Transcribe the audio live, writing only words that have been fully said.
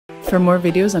For more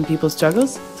videos on people's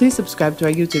struggles, please subscribe to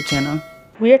our YouTube channel.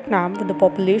 Vietnam, with a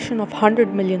population of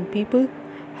 100 million people,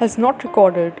 has not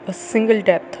recorded a single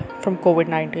death from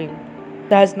COVID-19.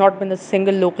 There has not been a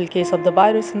single local case of the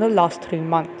virus in the last 3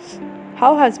 months.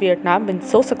 How has Vietnam been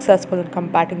so successful in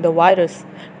combating the virus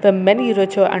where many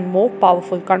richer and more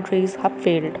powerful countries have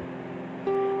failed?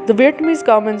 The Vietnamese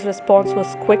government's response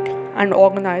was quick and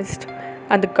organized,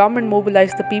 and the government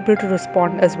mobilized the people to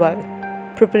respond as well.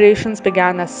 Preparations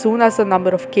began as soon as the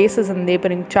number of cases in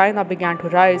neighboring China began to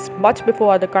rise, much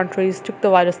before other countries took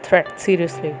the virus threat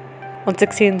seriously. On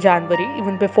 16 January,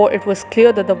 even before it was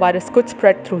clear that the virus could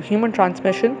spread through human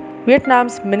transmission,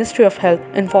 Vietnam's Ministry of Health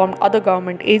informed other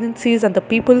government agencies and the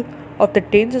people of the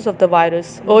dangers of the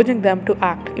virus, urging them to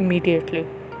act immediately.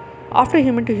 After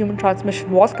human-to-human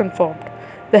transmission was confirmed,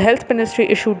 the Health Ministry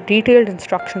issued detailed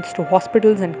instructions to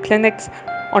hospitals and clinics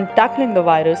on tackling the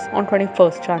virus on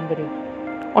 21st January.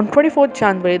 On 24th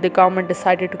January, the government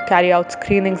decided to carry out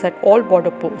screenings at all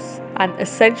border posts, an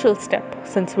essential step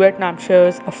since Vietnam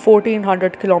shares a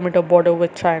 1,400-kilometer border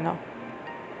with China.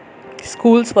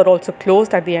 Schools were also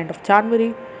closed at the end of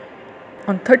January.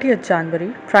 On 30th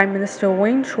January, Prime Minister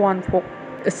Nguyen Xuan Phuc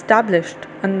established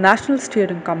a National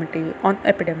Steering Committee on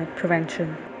Epidemic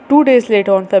Prevention. 2 days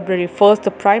later, on February 1st,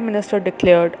 the Prime Minister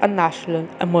declared a national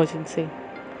emergency.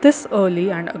 This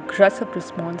early and aggressive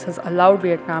response has allowed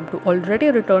Vietnam to already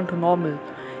return to normal,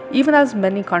 even as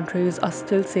many countries are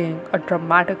still seeing a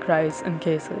dramatic rise in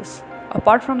cases.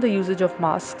 Apart from the usage of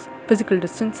masks, physical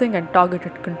distancing and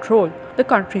targeted control, the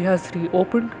country has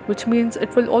reopened, which means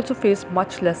it will also face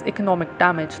much less economic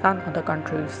damage than other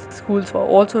countries. Schools were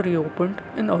also reopened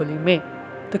in early May.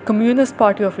 The Communist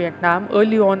Party of Vietnam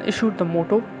early on issued the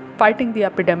motto, "Fighting the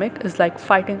epidemic is like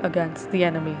fighting against the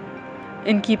enemy."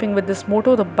 In keeping with this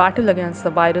motto, the battle against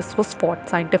the virus was fought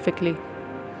scientifically.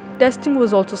 Testing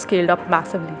was also scaled up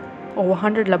massively. Over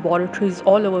 100 laboratories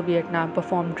all over Vietnam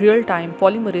performed real-time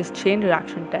polymerase chain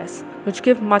reaction tests, which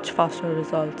give much faster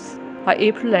results. By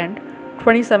April end,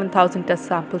 27,000 test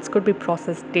samples could be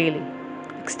processed daily.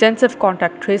 Extensive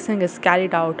contact tracing is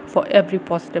carried out for every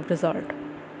positive result.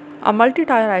 A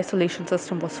multi-tier isolation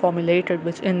system was formulated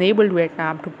which enabled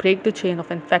Vietnam to break the chain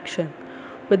of infection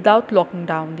without locking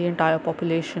down the entire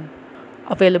population.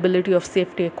 Availability of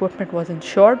safety equipment was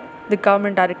ensured. The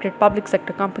government directed public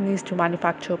sector companies to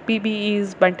manufacture PPEs,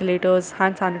 ventilators,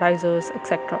 hand sanitizers,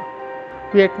 etc.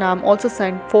 Vietnam also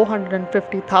sent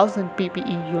 450,000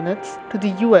 PPE units to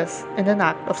the US in an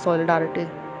act of solidarity.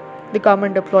 The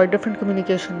government deployed different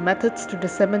communication methods to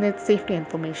disseminate safety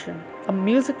information. A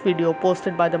music video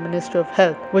posted by the Ministry of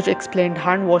Health, which explained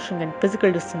hand washing and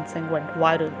physical distancing, went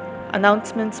viral.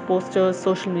 Announcements, posters,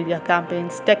 social media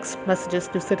campaigns, text messages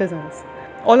to citizens.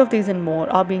 All of these and more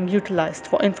are being utilized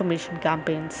for information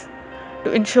campaigns.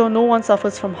 To ensure no one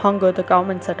suffers from hunger, the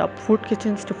government set up food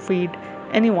kitchens to feed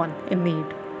anyone in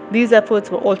need. These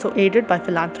efforts were also aided by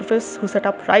philanthropists who set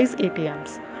up rice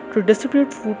ATMs to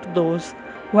distribute food to those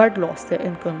who had lost their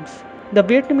incomes. The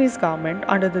Vietnamese government,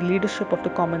 under the leadership of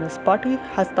the Communist Party,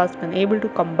 has thus been able to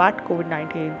combat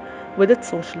COVID-19 with its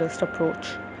socialist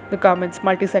approach. The government's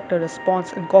multi-sector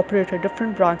response incorporated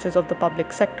different branches of the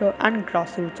public sector and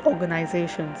grassroots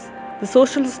organizations. The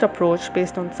socialist approach,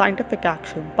 based on scientific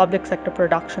action, public sector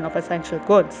production of essential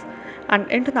goods, and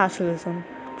internationalism,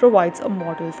 provides a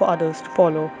model for others to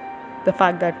follow. The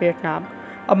fact that Vietnam,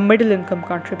 a middle-income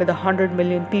country with 100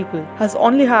 million people, has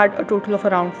only had a total of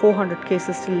around 400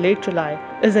 cases till late July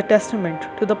is a testament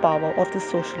to the power of the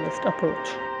socialist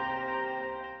approach.